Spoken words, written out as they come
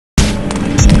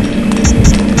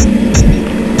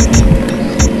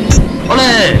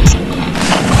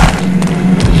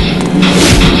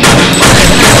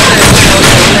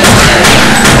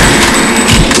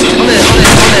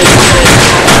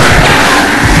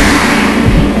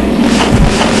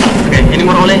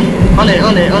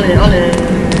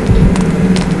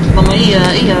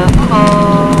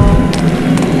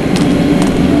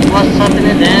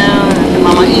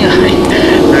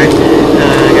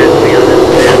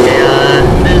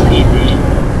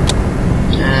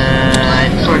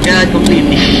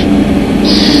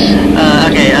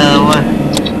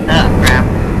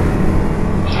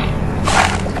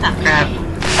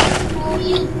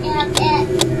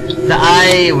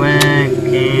where it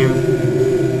came.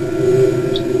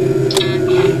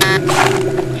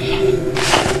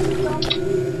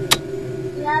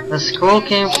 The scroll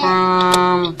came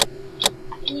from...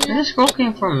 Where the scroll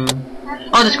came from?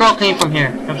 Oh, the scroll came from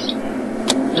here.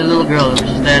 The little girl which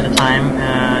was there at the time.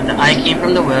 The eye came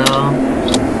from the well.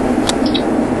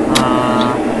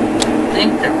 I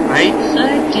think the right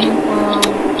side came from...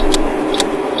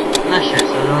 I'm not sure, so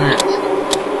don't ask.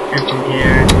 Came from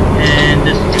here, and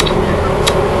this came from here.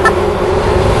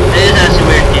 I just asked you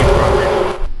where it came from.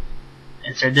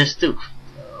 Answer this too.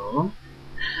 So...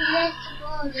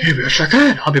 Give it a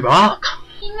second, I'll be back.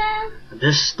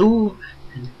 This too,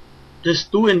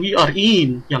 and we are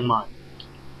in, young man.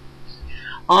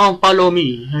 Follow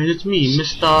me. It's me,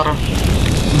 Mr.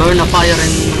 Burn a fire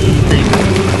and thing.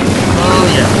 Oh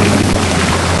yeah.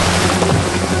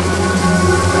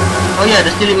 Oh yeah,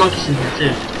 there's stealing monkeys in here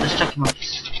too. There's chunky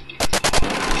monkeys.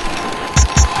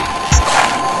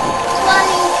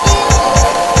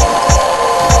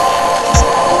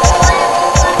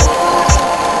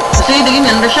 See, they give me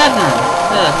another shotgun.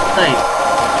 Tight.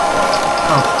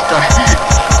 Oh, sorry.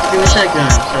 Give me a shotgun,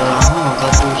 so I'm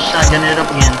about to shotgun it up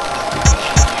again.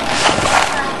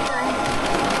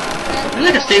 There's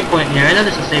like a save point here. I know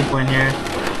there's a save point here.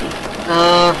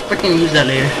 Freaking use that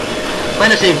later.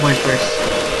 Find a save point first.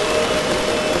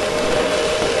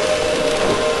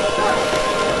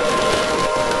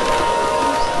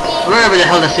 Wherever the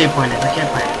hell the save point is, I can't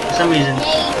find it for some reason.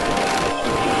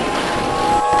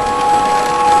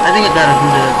 I think it gotta do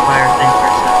the fire thing first.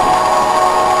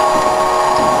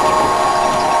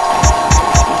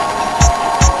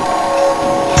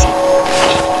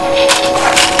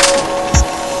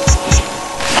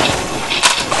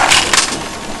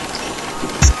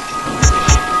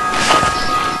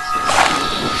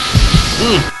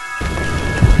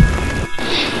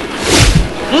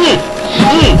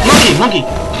 Monkey!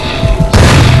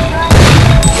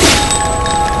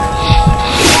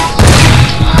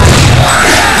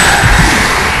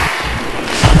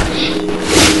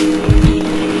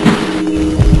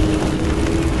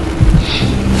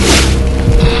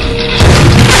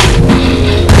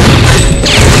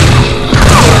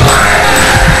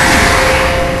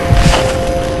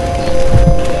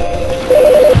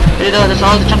 That's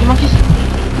all the chunky monkeys?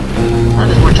 Oh,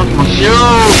 there's more chunky monkeys. Yo,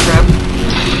 crap.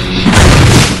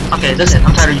 Okay, that's it.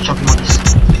 I'm tired of you chunky monkeys.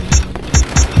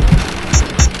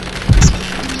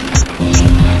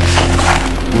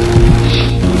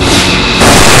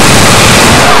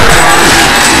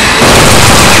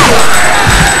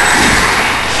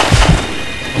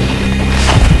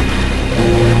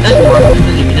 There's more.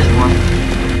 Believe me, there's more.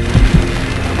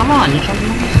 Come on, you chunky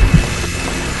monkeys.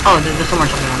 Oh, there's some more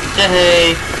chunky monkeys.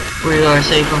 Yay! We are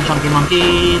safe from chunky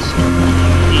monkeys.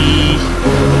 These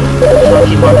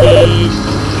chunky monkeys.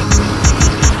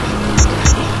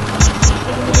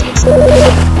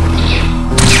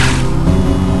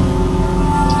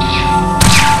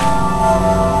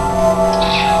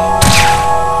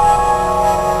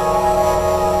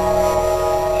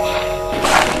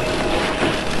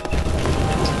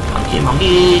 Chunky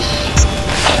monkeys.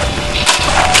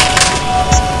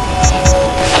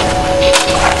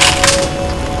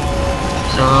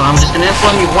 So I'm just gonna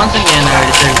inform you once again, I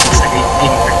already said it like 80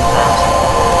 times,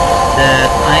 that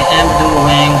I am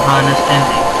doing Hana's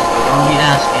ending. So don't be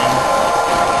asking.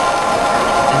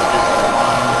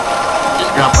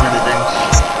 Just drop one of the things.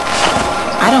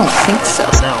 I don't think so.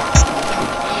 Not that one.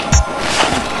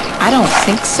 I don't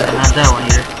think so. Not that one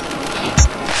either.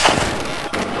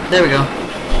 There we go.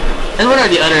 And what are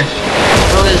the other?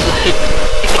 Well, there's like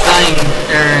dying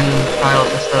Aaron files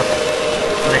and stuff.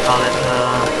 What do they call it?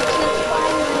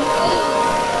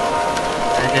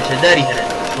 Get your daddy hit it,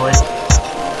 boy.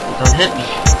 Don't hit me.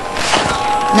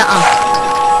 Nuh-uh.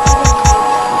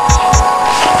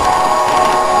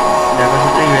 There was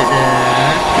a tree right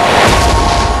there.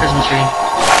 Christmas tree.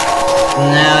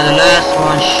 Now the last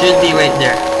one should be right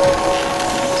there.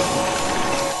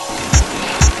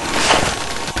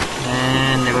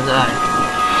 And there was the eye.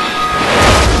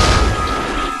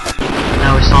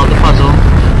 Now we solved the puzzle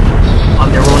of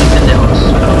the rolling windows.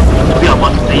 We don't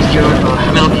want to place your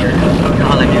milk here. I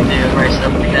like it, they write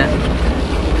stuff like that.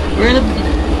 We're in a...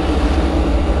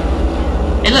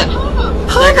 Hey look!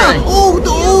 Hana! Oh,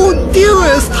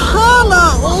 dearest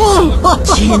Hana! Oh!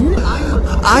 Jin?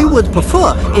 I would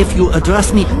prefer if you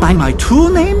address me by my true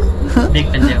name. Big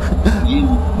window.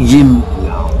 Yim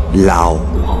Lao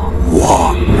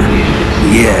Wang.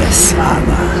 Yes,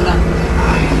 Hana.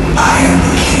 I am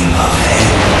the king of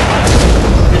hell.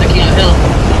 You're the king of hell.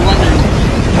 I wonder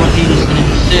what Hades is going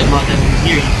to say about that when you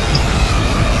hear you.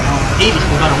 Hades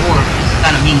forgot a war. It's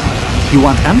kind of mean. You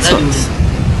want answers?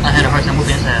 had a hard time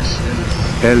whooping his ass.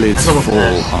 Hell is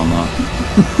full, Hana.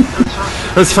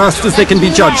 As fast as they can be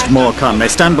judged, Morkan, they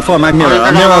stand before my mirror.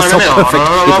 A mirror so perfect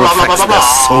it reflects their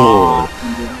soul.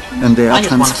 And they are I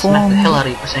just want to smack the transformed. hell out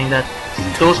of you for saying that.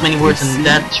 Those many words in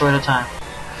that short a time.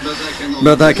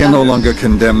 But I can no longer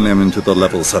condemn them into the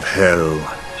levels of hell.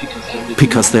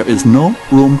 Because there is no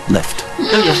room left.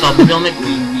 Kill yourself, maybe I'll make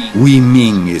me. Wei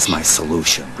Ming is my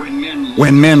solution.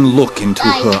 When men look into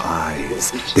her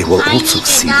eyes, they will also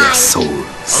see their What was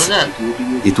souls. that?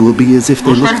 It will be as if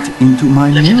they looked into my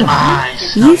Look into mirror. my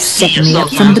eyes. You set me up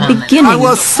from the I beginning.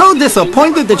 was so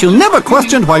disappointed that you never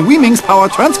questioned why Wei Ming's power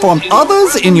transformed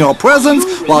others in your presence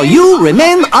while you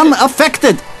remained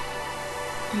unaffected.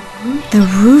 The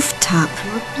rooftop.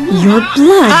 Your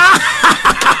blood.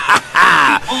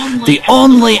 The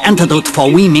only antidote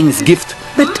for Wei Ming's gift.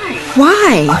 But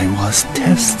why? I was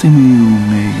testing you,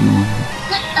 Mei.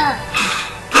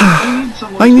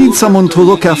 I need someone to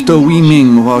look after Wei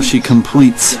Ming while she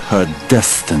completes her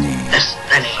destiny.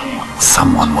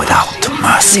 Someone without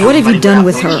mercy. What have you done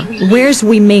with her? Where's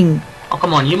Wei Ming? Oh,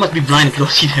 come on, you must be blind if you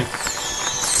don't see them.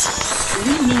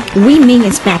 Wei Ming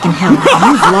is back in hell.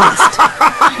 You've lost.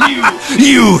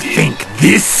 You think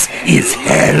this is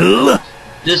hell?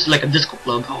 This is like a disco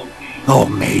club. Oh,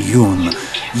 Mei Yun,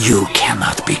 you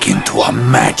cannot begin to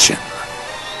imagine.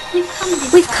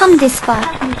 We've come this far.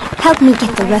 Help me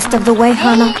get the rest of the way,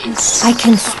 Hana. I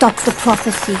can stop the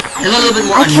prophecy. It's a little bit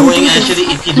more I can annoying do this.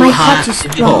 actually if you do My heart is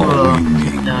if you do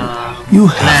You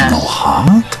have no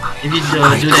heart? if you do I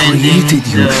the ending, created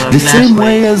you the glass same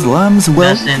way as lamb's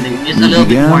well. glass ending. It's a You little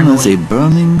bit more began as a annoying.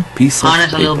 burning piece of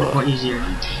Hana's a little bit more paper. easier.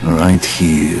 Right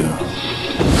here.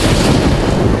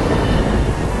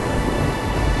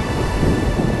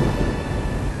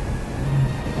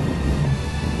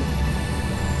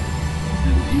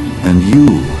 And you,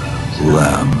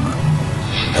 lamb,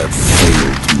 have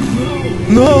failed me.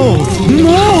 No!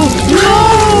 No!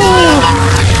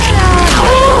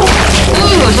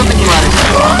 Ooh, something came out of it.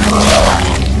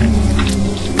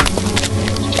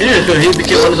 He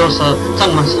became one of those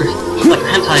tongue monsters. Like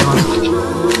hentai monsters.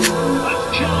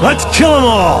 Let's kill them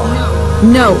all!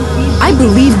 No. I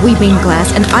believe Wei Ming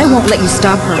Glass, and I won't let you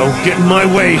stop her. Don't get in my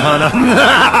way, Hana.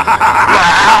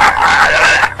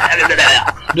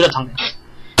 Do that tongue.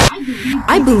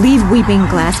 I believe Wei Ming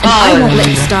Glass, and I won't let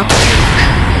you stop her.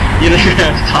 You don't even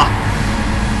have to talk.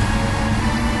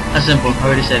 That's simple, I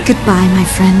already said it. Goodbye, my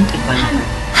friend. Goodbye.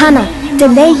 Hana,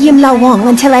 delay Yim Lao Wang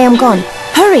until I am gone.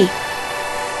 Hurry!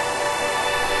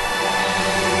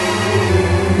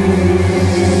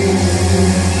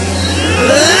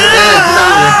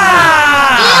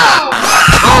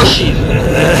 Oh shit! You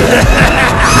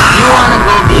wanna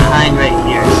go behind right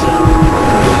here, so...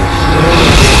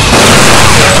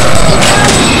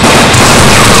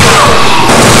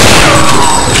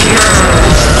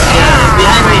 Yeah,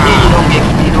 behind right here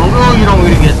you don't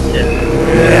really get hit.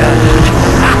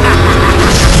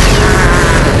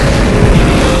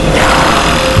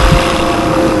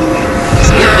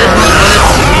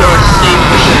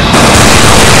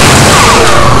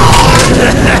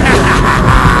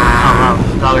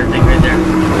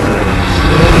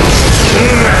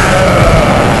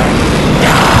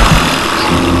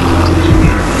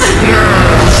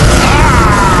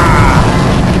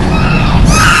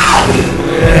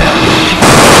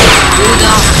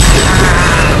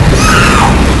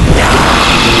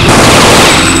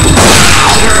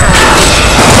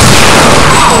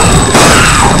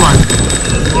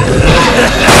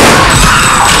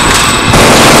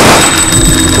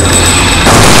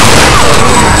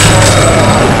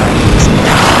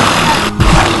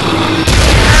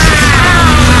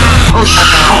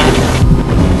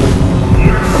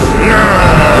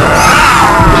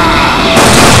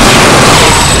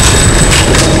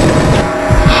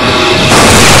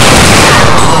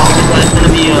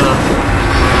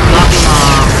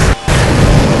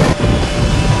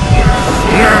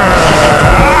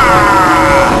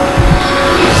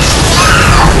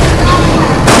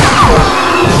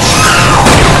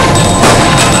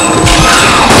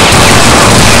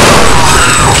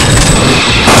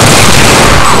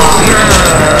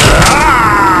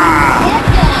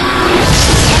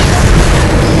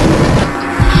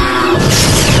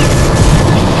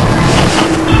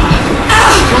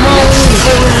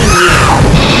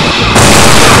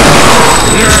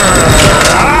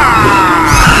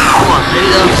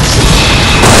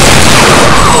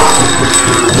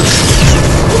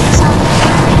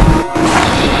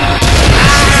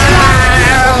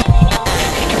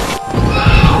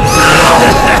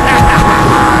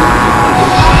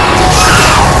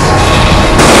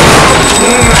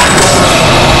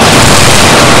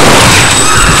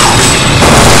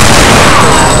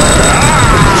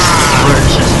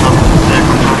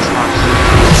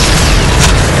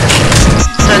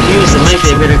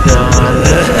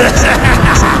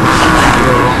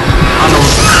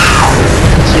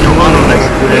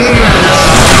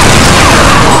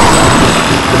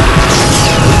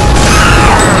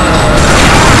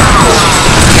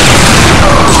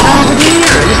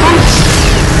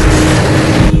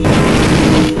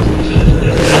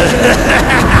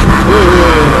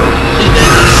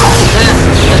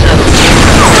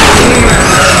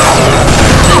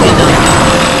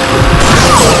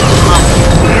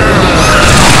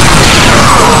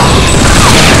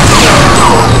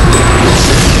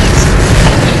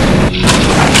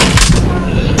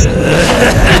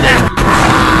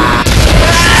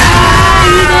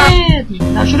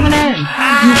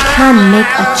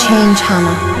 change,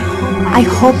 Hannah. I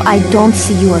hope I don't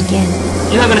see you again.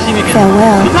 You're not gonna see me again.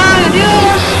 Farewell. Goodbye,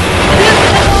 adios!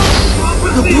 Adios!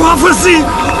 The prophecy!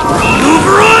 You've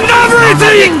ruined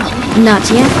everything! Not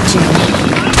yet, Jim.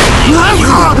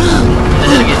 I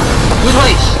did it again. Good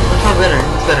twice. That's not better.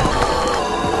 It's better.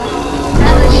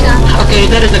 Okay,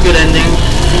 that is a good ending.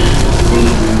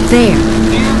 There.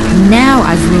 Now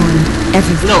I've ruined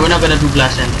everything. No, we're not gonna do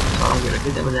blast ending. So I'm gonna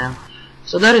get them down.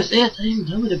 So that is it. I am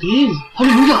done with the game.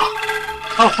 Hallelujah!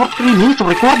 Oh, 43 minutes of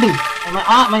recording. My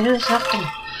head is happening.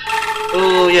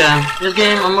 Oh yeah, this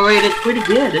game I'm gonna rate it pretty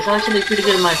good. It's actually pretty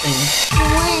good in my opinion.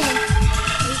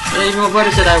 Yeah, even my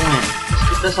brother said I win.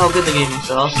 That's how good the game is.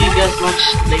 So I'll see you guys much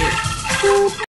later.